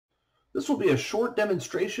This will be a short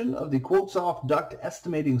demonstration of the Quotesoft duct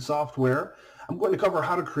estimating software. I'm going to cover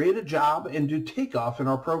how to create a job and do takeoff in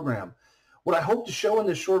our program. What I hope to show in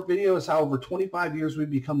this short video is how over 25 years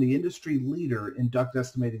we've become the industry leader in duct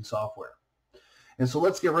estimating software. And so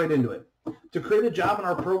let's get right into it. To create a job in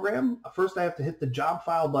our program, first I have to hit the job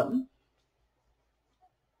file button.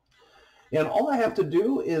 And all I have to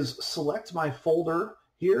do is select my folder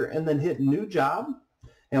here and then hit new job.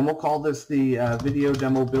 And we'll call this the video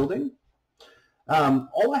demo building.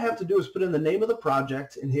 All I have to do is put in the name of the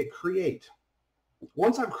project and hit create.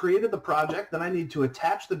 Once I've created the project, then I need to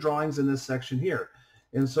attach the drawings in this section here.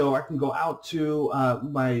 And so I can go out to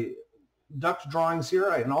my duct drawings here,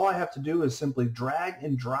 and all I have to do is simply drag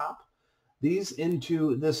and drop these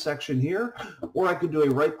into this section here, or I could do a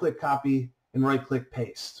right-click copy and right-click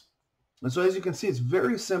paste. And so as you can see, it's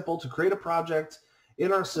very simple to create a project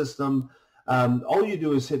in our system. All you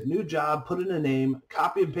do is hit new job, put in a name,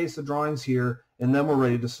 copy and paste the drawings here, and then we're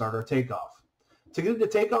ready to start our takeoff. To get into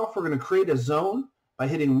takeoff, we're going to create a zone by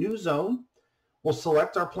hitting new zone. We'll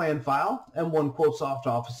select our plan file, M1 Quotesoft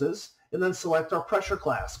offices, and then select our pressure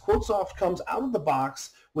class. Quotesoft comes out of the box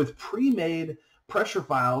with pre-made pressure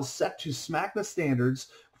files set to SMACNA standards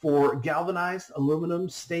for galvanized, aluminum,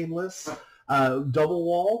 stainless, double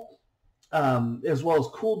wall, as well as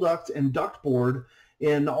cool duct and duct board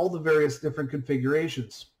in all the various different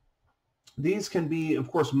configurations. These can be,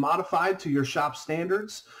 of course, modified to your shop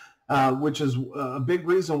standards, which is a big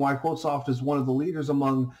reason why Quotesoft is one of the leaders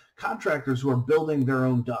among contractors who are building their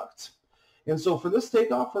own duct. And so for this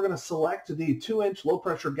takeoff, we're going to select the 2-inch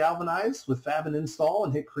low-pressure galvanized with fab and install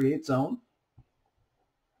and hit Create Zone.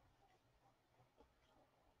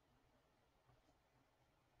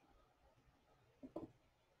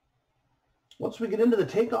 Once we get into the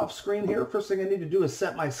takeoff screen here, first thing I need to do is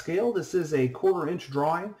set my scale. This is a 1/4 inch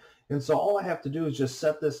drawing, and so all I have to do is just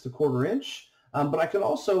set this to 1/4 inch. But I can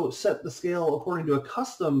also set the scale according to a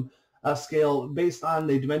custom scale based on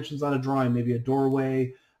the dimensions on a drawing, maybe a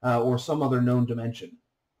doorway or some other known dimension.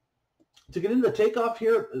 To get into the takeoff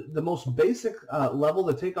here, the most basic level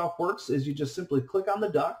the takeoff works is you just simply click on the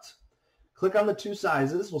duct, click on the two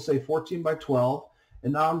sizes, we'll say 14 by 12,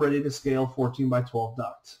 and now I'm ready to scale 14 by 12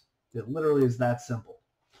 duct. It literally is that simple.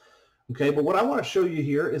 Okay, but what I want to show you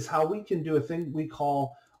here is how we can do a thing we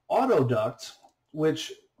call auto duct,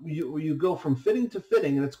 which you go from fitting to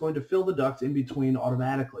fitting, and it's going to fill the duct in between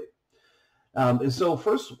automatically. And so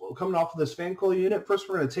first, coming off of this fan coil unit, first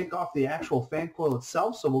we're going to take off the actual fan coil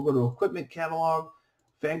itself. So we'll go to Equipment Catalog,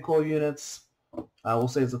 Fan Coil Units. We'll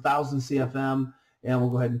say it's 1000 CFM, and we'll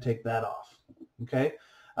go ahead and take that off. Okay.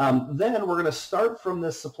 Then we're going to start from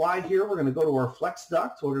this supply here. We're going to go to our flex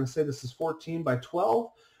duct. We're going to say this is 14 by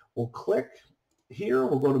 12. We'll click here.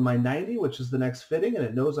 We'll go to my 90, which is the next fitting, and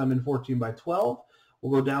it knows I'm in 14 by 12.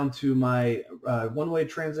 We'll go down to my one-way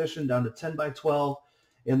transition down to 10 by 12.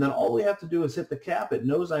 And then all we have to do is hit the cap. It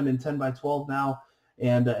knows I'm in 10 by 12 now,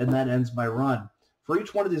 and that ends my run. For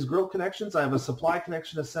each one of these grill connections, I have a supply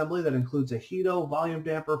connection assembly that includes a heato, volume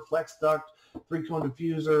damper, flex duct, 3-cone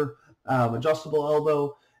diffuser, adjustable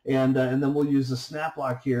elbow, and then we'll use the snap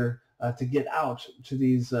lock here to get out to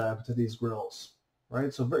these grills.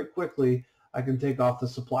 Right. So very quickly, I can take off the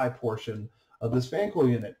supply portion of this fan coil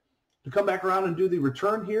unit. To come back around and do the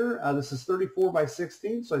return here, this is 34 by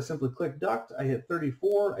 16, so I simply click duct, I hit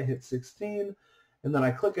 34, I hit 16, and then I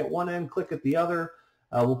click at one end, click at the other.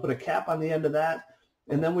 We'll put a cap on the end of that,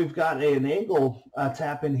 and then we've got an angle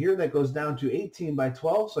tap in here that goes down to 18 by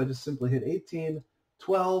 12, so I just simply hit 18,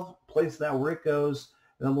 12, place that where it goes,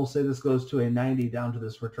 and then we'll say this goes to a 90 down to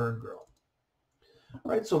this return grill.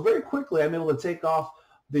 All right, so very quickly I'm able to take off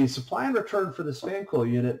the supply and return for this fan coil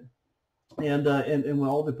unit, and with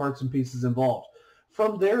all the parts and pieces involved.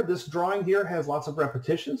 From there, this drawing here has lots of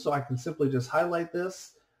repetition, so I can simply just highlight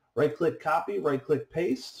this, right-click copy, right-click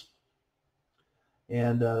paste,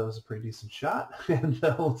 and that was a pretty decent shot, and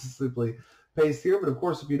we'll simply paste here. But of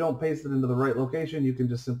course, if you don't paste it into the right location, you can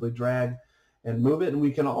just simply drag and move it, and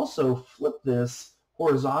we can also flip this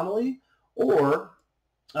horizontally, or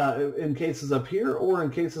in cases up here, or in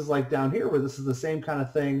cases like down here where this is the same kind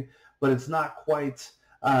of thing, but it's not quite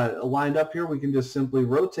lined up here, we can just simply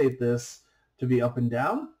rotate this to be up and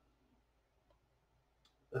down,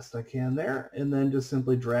 best I can there, and then just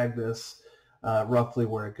simply drag this roughly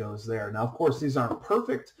where it goes there. Now, of course, these aren't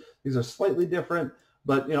perfect. These are slightly different,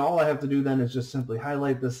 but all I have to do then is just simply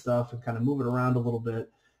highlight this stuff and kind of move it around a little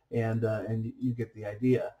bit, and you get the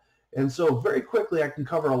idea. And so very quickly, I can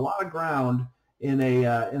cover a lot of ground in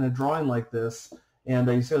a drawing like this. And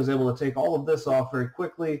you see I was able to take all of this off very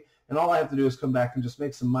quickly, and all I have to do is come back and just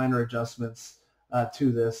make some minor adjustments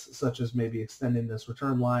to this, such as maybe extending this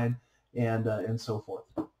return line and so forth.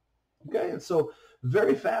 Okay, and so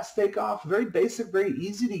very fast takeoff, very basic, very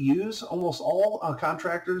easy to use. Almost all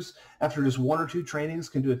contractors, after just 1 or 2 trainings,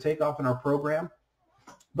 can do a takeoff in our program.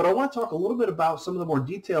 But I want to talk a little bit about some of the more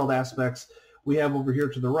detailed aspects we have over here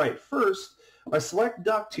to the right. First, if I select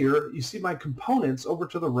Duct here, you see my components over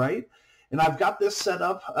to the right, and I've got this set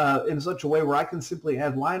up in such a way where I can simply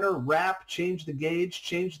add liner, wrap, change the gauge,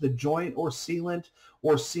 change the joint or sealant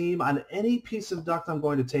or seam on any piece of duct I'm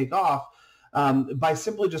going to take off by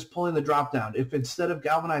simply just pulling the drop down. If instead of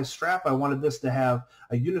galvanized strap, I wanted this to have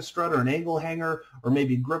a unistrut or an angle hanger or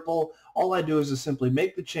maybe gripple, all I do is just simply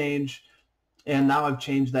make the change, and now I've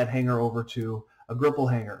changed that hanger over to a gripple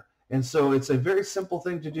hanger. And so it's a very simple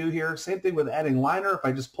thing to do here. Same thing with adding liner. If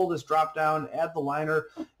I just pull this drop down, add the liner,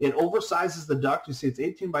 it oversizes the duct. You see it's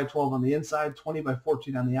 18 by 12 on the inside, 20 by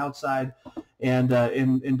 14 on the outside, and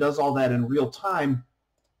does all that in real time.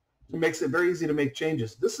 It makes it very easy to make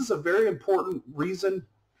changes. This is a very important reason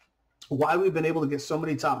why we've been able to get so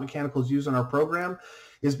many top mechanicals used in our program,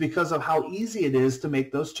 is because of how easy it is to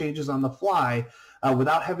make those changes on the fly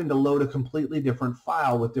without having to load a completely different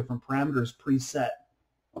file with different parameters preset.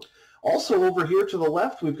 Also over here to the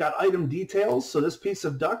left, we've got item details. So this piece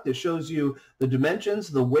of duct, it shows you the dimensions,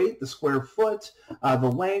 the weight, the square foot, the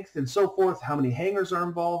length, and so forth, how many hangers are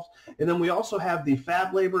involved. And then we also have the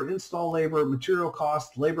fab labor, install labor, material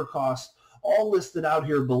cost, labor cost, all listed out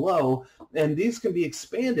here below. And these can be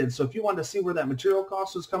expanded. So if you want to see where that material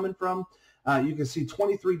cost is coming from, you can see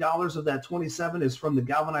 $23 of that 27 is from the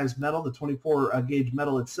galvanized metal, the 24 gauge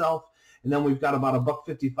metal itself. And then we've got about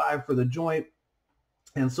 $1.55 for the joint,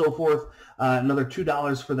 and so forth, another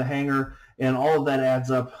 $2 for the hanger, and all of that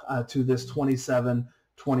adds up to this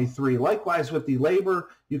 $27.23. Likewise with the labor,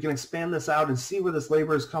 you can expand this out and see where this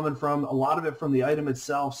labor is coming from, a lot of it from the item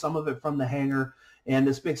itself, some of it from the hanger, and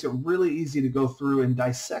this makes it really easy to go through and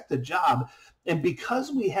dissect a job. And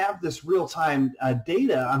because we have this real-time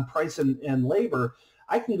data on price and labor,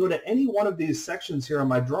 I can go to any one of these sections here on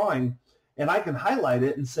my drawing, and I can highlight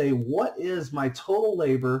it and say, what is my total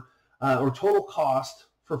labor or total cost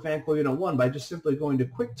for fan coil unit 1 by just simply going to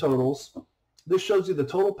quick totals. This shows you the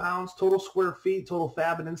total pounds, total square feet, total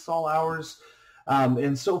fab and install hours,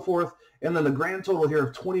 and so forth, and then the grand total here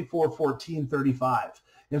of $24.14.35.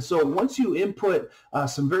 And so once you input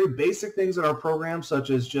some very basic things in our program, such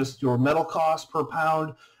as just your metal cost per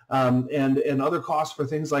pound and other costs for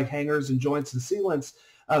things like hangers and joints and sealants,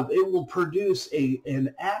 it will produce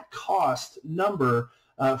an at-cost number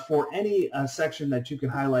for any section that you can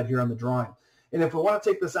highlight here on the drawing. And if we want to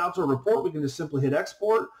take this out to a report, we can just simply hit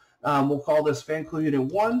export. We'll call this fan coil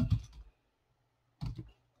unit 1.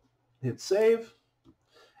 Hit save.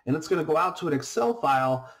 And it's going to go out to an Excel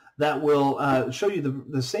file that will show you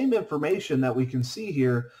the same information that we can see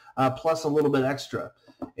here, plus a little bit extra.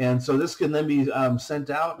 And so this can then be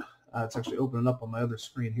sent out. It's actually opening up on my other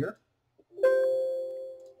screen here.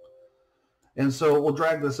 And so we'll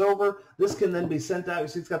drag this over. This can then be sent out. You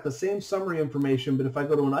see it's got the same summary information, but if I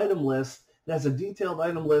go to an item list, it has a detailed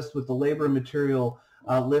item list with the labor and material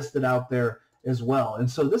listed out there as well. And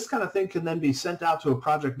so this kind of thing can then be sent out to a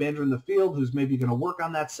project manager in the field who's maybe going to work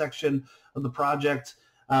on that section of the project,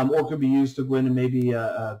 or could be used to go in and maybe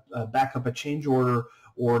back up a change order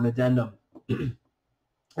or an addendum.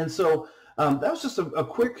 And so that was just a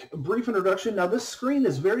quick, brief introduction. Now this screen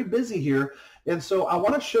is very busy here, and so I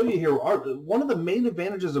want to show you here, one of the main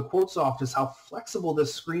advantages of Quotesoft is how flexible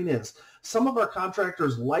this screen is. Some of our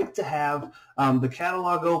contractors like to have the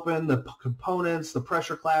catalog open, the components, the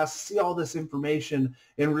pressure class, see all this information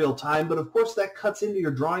in real time, but of course that cuts into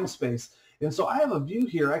your drawing space. And so I have a view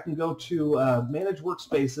here. I can go to Manage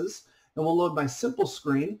Workspaces, and we'll load my simple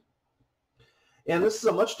screen. And this is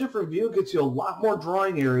a much different view. It gets you a lot more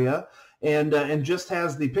drawing area, and just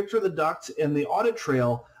has the picture of the duct and the audit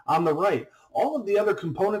trail on the right. All of the other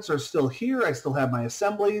components are still here. I still have my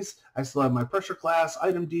assemblies. I still have my pressure class,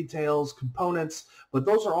 item details, components, but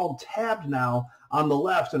those are all tabbed now on the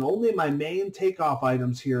left, and only my main takeoff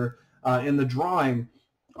items here in the drawing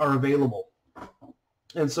are available.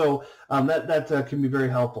 And so that can be very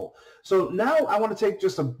helpful. So now I want to take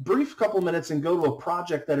just a brief couple minutes and go to a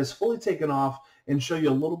project that is fully taken off and show you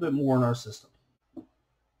a little bit more in our system.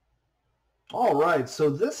 All right, so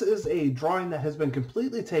this is a drawing that has been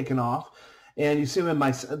completely taken off, and you see in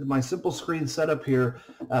my simple screen setup here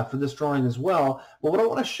for this drawing as well. But what I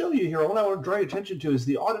want to show you here, what I want to draw your attention to is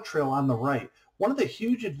the audit trail on the right. One of the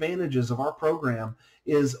huge advantages of our program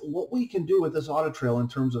is what we can do with this audit trail in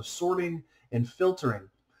terms of sorting and filtering.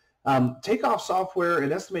 Takeoff software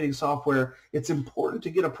and estimating software, it's important to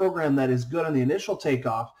get a program that is good on the initial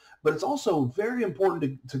takeoff, but it's also very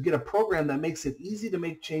important to get a program that makes it easy to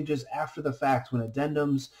make changes after the fact when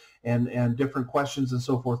addendums and different questions and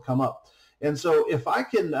so forth come up. And so if I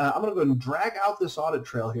can, I'm going to go and drag out this audit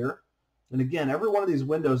trail here. And again, every one of these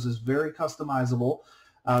windows is very customizable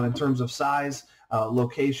in terms of size,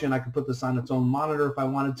 location. I can put this on its own monitor if I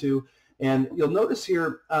wanted to. And you'll notice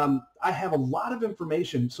here, I have a lot of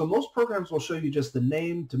information. So most programs will show you just the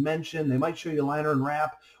name, dimension. They might show you liner and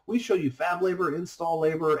wrap. We show you fab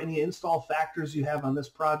labor, any install factors you have on this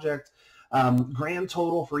project, grand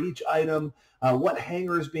total for each item, what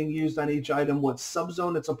hanger is being used on each item, what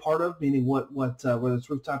subzone it's a part of, meaning whether it's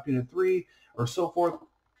rooftop unit 3 or so forth,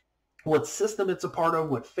 what system it's a part of,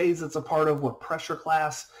 what phase it's a part of, what pressure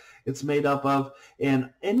class it's made up of, and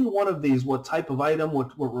any one of these, what type of item,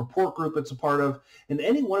 what report group it's a part of, and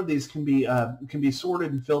any one of these can be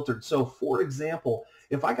sorted and filtered. So for example,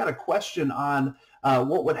 if I got a question on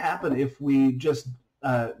what would happen if we just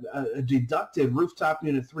deducted rooftop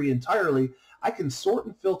unit 3 entirely, I can sort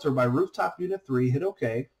and filter by rooftop unit 3, hit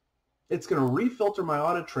OK. It's going to refilter my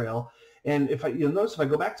audit trail. And you'll notice if I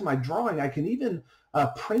go back to my drawing, I can even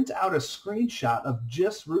print out a screenshot of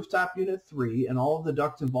just rooftop unit 3 and all of the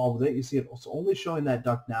duct involved with it. You see it's only showing that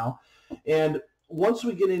duct now. And once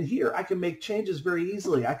we get in here, I can make changes very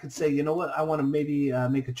easily. I could say, you know what, I want to maybe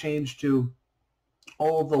make a change to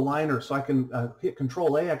all of the liners. So I can hit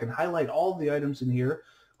Control A. I can highlight all of the items in here,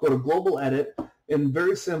 go to Global Edit, and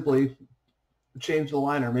very simply change the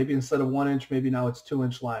liner. Maybe instead of 1 inch, maybe now it's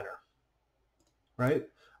 2-inch liner, right?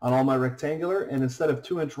 On all my rectangular, and instead of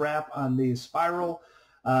 2-inch wrap on the spiral,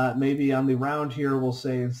 maybe on the round here, we'll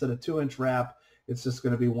say instead of 2-inch wrap, it's just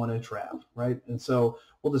going to be 1-inch wrap, right? And so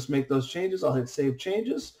we'll just make those changes. I'll hit Save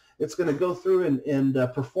Changes. It's going to go through and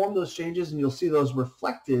perform those changes, and you'll see those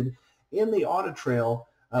reflected in the audit trail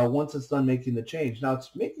once it's done making the change. Now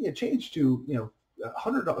it's making a change to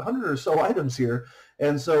 100 or so items here,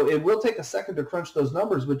 and so it will take a second to crunch those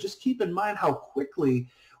numbers, but just keep in mind how quickly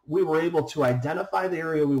we were able to identify the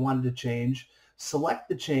area we wanted to change, select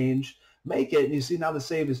the change, make it, and you see now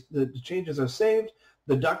the changes are saved.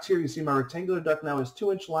 The duct here, you see my rectangular duct now is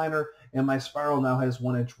 2-inch liner, and my spiral now has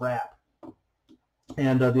 1-inch wrap.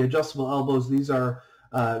 And the adjustable elbows, these are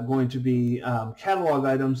going to be catalog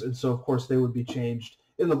items, and so of course they would be changed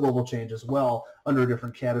in the global change as well under a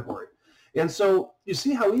different category. And so you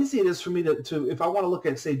see how easy it is for me to if I want to look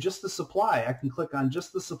at, say, just the supply, I can click on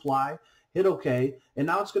just the supply, hit OK, and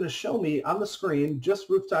now it's going to show me on the screen just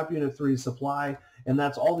rooftop unit 3 supply, and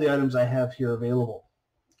that's all the items I have here available.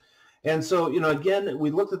 And so, again,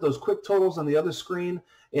 we looked at those quick totals on the other screen,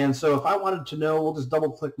 and so if I wanted to know, we'll just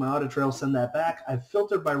double-click my audit trail, send that back. I've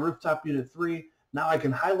filtered by rooftop unit 3. Now I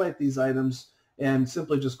can highlight these items and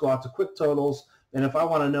simply just go out to quick totals, and if I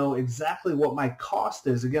want to know exactly what my cost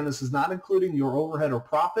is, again, this is not including your overhead or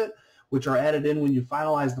profit, which are added in when you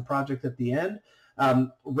finalize the project at the end.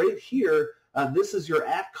 Right here, this is your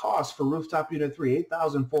at cost for rooftop unit 3,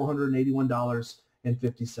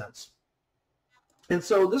 $8,481.50. And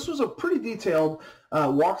so this was a pretty detailed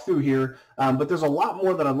walkthrough here, but there's a lot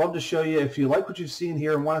more that I'd love to show you. If you like what you've seen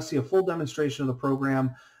here and want to see a full demonstration of the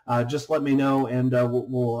program, just let me know, and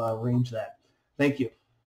we'll arrange that. Thank you.